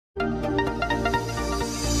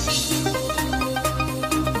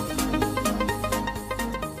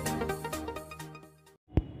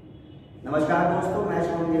नमस्कार दोस्तों, मैं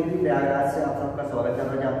प्रयागराज से आप सबका स्वागत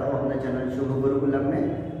करना चाहता हूँ अपने चैनल शुभ गुरुकुलम में।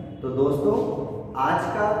 तो दोस्तों, आज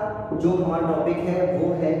का जो हमारा टॉपिक है वो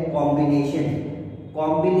है कॉम्बिनेशन।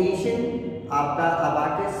 कॉम्बिनेशन आपका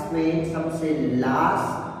अबाकस में सबसे लास्ट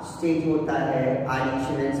स्टेज होता है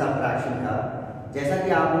एडिशन एंड सबट्रैक्शन का। जैसा कि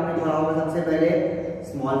आप लोगों ने पढ़ा होगा, सबसे पहले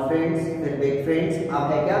स्मॉल फ्रेंड्स, फिर बिग फ्रेंड्स, अब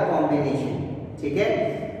है क्या कॉम्बिनेशन। ठीक है,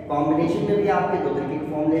 कॉम्बिनेशन में भी आपके दो तरीके के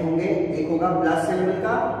फॉर्मूले होंगे, एक होगा प्लस सिंबल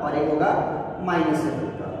का और एक होगा माइनस सिंबल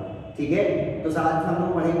का। ठीक है, तो साथ हम लोग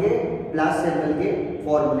पढ़ेंगे प्लस सिंबल के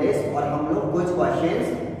फॉर्मूलेस और हम लोग कुछ क्वेश्चंस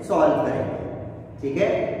सॉल्व करेंगे। ठीक है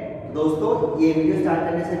दोस्तों, ये वीडियो स्टार्ट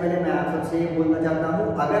करने से पहले मैं आप सबसे बोलना चाहता हूँ,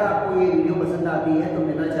 अगर आपको ये वीडियो पसंद आती है तो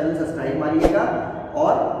मेरा चैनल सब्सक्राइब मारिएगा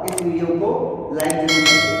और इस वीडियो को लाइक जरूर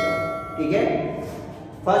करिएगा। ठीक है,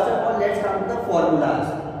 first of all let's start with the formulas.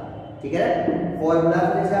 ठीक है, फॉर्मूला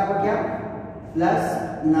जैसे आपका क्या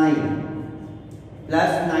 +9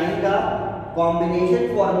 का कॉम्बिनेशन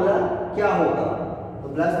फॉर्मूला क्या होगा? तो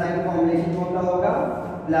 +9 का कॉम्बिनेशन फॉर्मूला होगा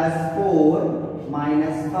 +4 -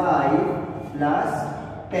 5 +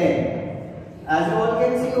 10। As you all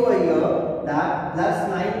can see over here that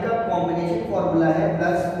 +9 का कॉम्बिनेशन फॉर्मूला है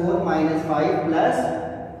 +4 - 5 +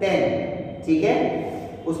 10। ठीक है,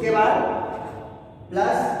 उसके बाद +8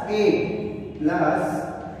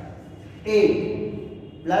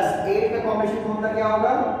 का कॉम्बिनेशन फॉर्मूला क्या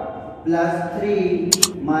होगा? +3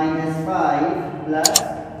 - 5 +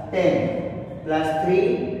 10। +3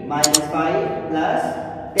 - 5 +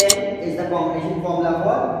 10 is the combination formula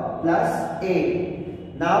for +8.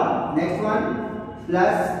 Now next one,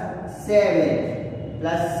 +7.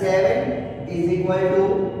 +7 is equal to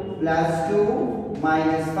 +2 -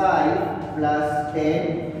 5 + 10,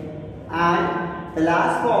 and the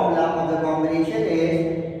last formula of the combination is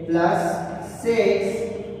 +6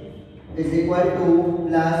 is equal to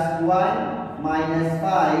 +1 -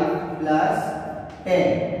 5 + 10.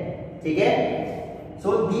 ठीक है, so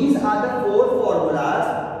these are the 4 formulas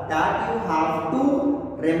that you have to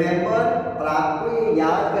remember, और आपको ये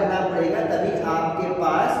याद करना पड़ेगा, तभी आपके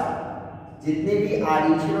पास जितने भी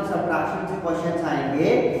एडिशन और सबट्रैक्शन से क्वेश्चंस आएंगे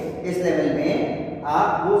इस लेवल में, आप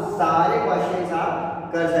वो सारे क्वेश्चंस आप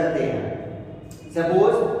कर सकते हैं।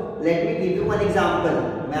 Suppose let me give you one example,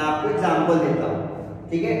 मैं आपको एग्जांपल देता हूं।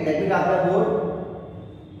 ठीक है, let me draw the board.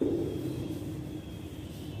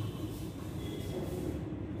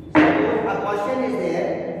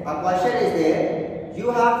 A question is there, you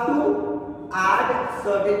have to add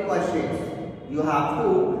certain questions, and you have to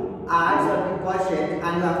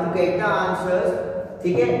get the answers.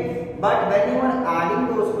 ठीक है, but when you are adding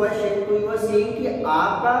those questions, तो you are saying कि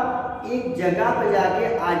आपका एक जगह पे जाके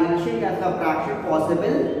addition या सबट्रैक्शन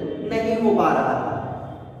पॉसिबल नहीं हो पा रहा था।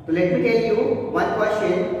 तो let me tell you one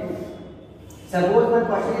question. Suppose one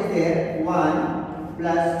question is there 1 +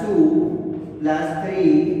 2 +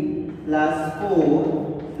 3 + 4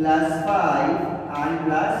 + 5 and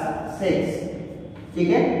 +6। ठीक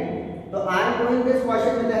है, तो I am doing this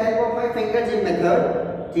question with the help of my finger gym method.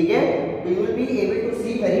 ठीक है, तो you will be able to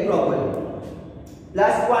C very properly.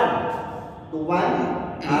 +1, तो 1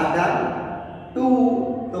 I have done, 2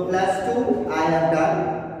 तो +2 I have done।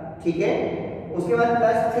 ठीक है, उसके बाद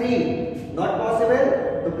 +3 नॉट पॉसिबल,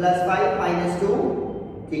 तो +5 - 2।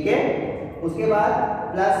 ठीक है, उसके बाद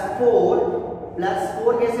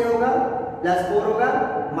 +4 कैसे होगा? +4 होगा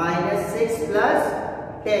 -6 +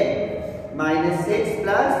 10, -6 +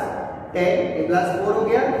 10, ये +4 हो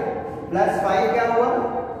गया। +5 क्या हुआ?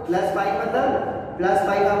 +5 मतलब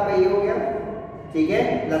 +5 आपका ये हो गया। ठीक है,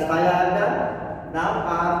 +5 I have done। Now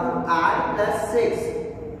I have to add +6.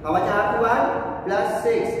 How much I have to add?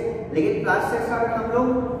 +6. लेकिन +6 का अगर हम लोग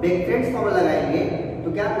बिग फ्रेंड्स फॉर्मूला लगाएंगे तो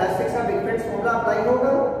क्या +6 का बिग फ्रेंड्स फॉर्मूला अप्लाई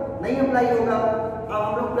होगा? नहीं अप्लाई होगा। अब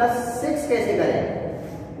हम लोग +6 कैसे करें?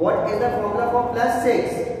 What is the formula for +6?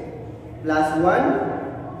 +1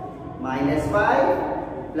 - 5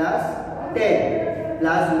 + 10.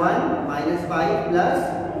 +1 - 5 +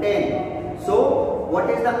 10. So what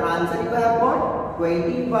is the answer you have got?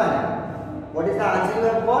 21. What is the answer you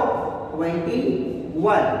have got?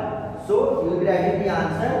 21. So you will be writing the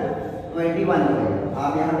answer 21 होगा।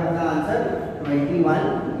 आप यहाँ पे अपना आंसर 21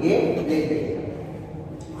 ये लिख देंगे।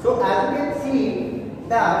 So as you can see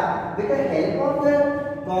that with the help of the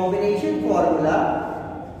combination formula,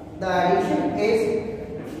 the addition is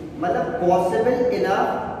मतलब possible enough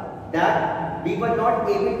that we were not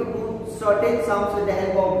able to do certain sums with the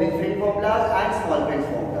help of big friend formulas and small friend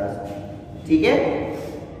formulas। ठीक है,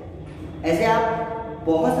 ऐसे आप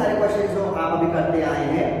बहुत सारे question जो आप अभी करते आए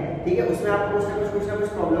हैं, ठीक है, उसमें आपको कुछ ना कुछ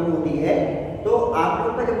प्रॉब्लम होती है, तो आप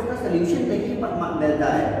लोग का जब उसका सोल्यूशन नहीं मिलता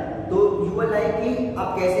है तो यू आर लाइक कि अब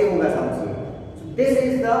कैसे होगा समझिए। This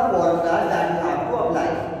is the formula that you have to apply,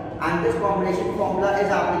 and this combination formula is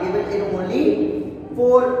applicable in only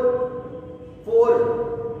four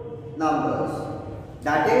numbers,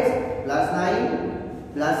 that is +9,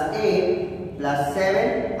 +8, +7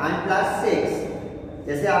 and +6.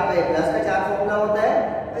 जैसे आपका प्लस का 4 फॉर्मूला होता है,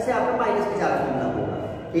 वैसे आपका माइनस का 4 फॉर्मूला होगा,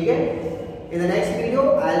 ठीक है। In the next video,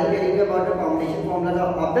 I will be telling you about the combination formula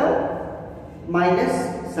of the minus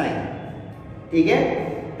sign, ठीक है।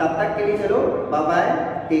 तब तक के लिए चलो, बाय बाय,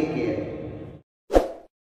 टेक केयर।